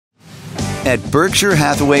At Berkshire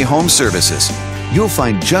Hathaway Home Services, you'll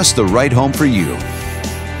find just the right home for you.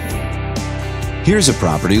 Here's a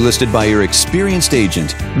property listed by your experienced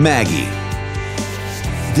agent, Maggie.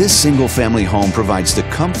 This single-family home provides the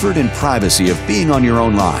comfort and privacy of being on your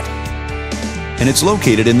own lot. And it's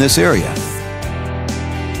located in this area.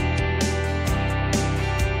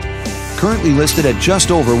 Currently listed at just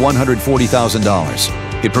over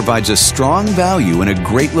 $140,000. It provides a strong value in a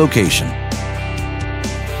great location.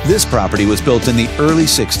 This property was built in the early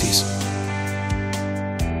 60s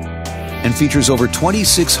and features over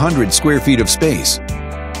 2,600 square feet of space,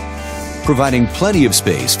 providing plenty of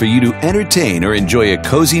space for you to entertain or enjoy a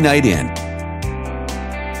cozy night in.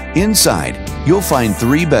 Inside, you'll find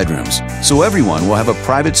 3 bedrooms, so everyone will have a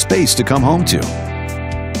private space to come home to,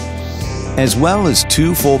 as well as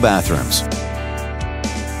 2 full bathrooms.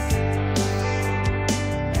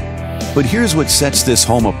 But here's what sets this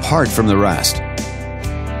home apart from the rest.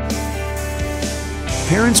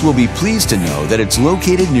 Parents will be pleased to know that it's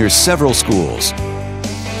located near several schools.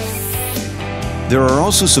 There are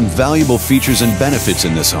also some valuable features and benefits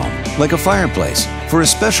in this home, like a fireplace for a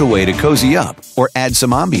special way to cozy up or add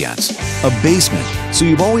some ambiance, a basement so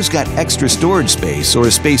you've always got extra storage space or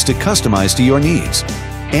a space to customize to your needs,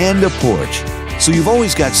 and a porch so you've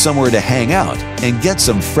always got somewhere to hang out and get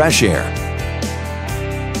some fresh air.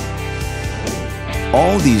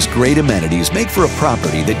 All these great amenities make for a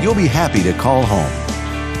property that you'll be happy to call home.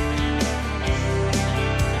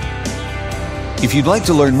 If you'd like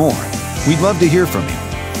to learn more, we'd love to hear from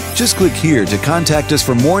you. Just click here to contact us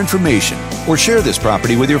for more information or share this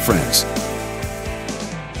property with your friends.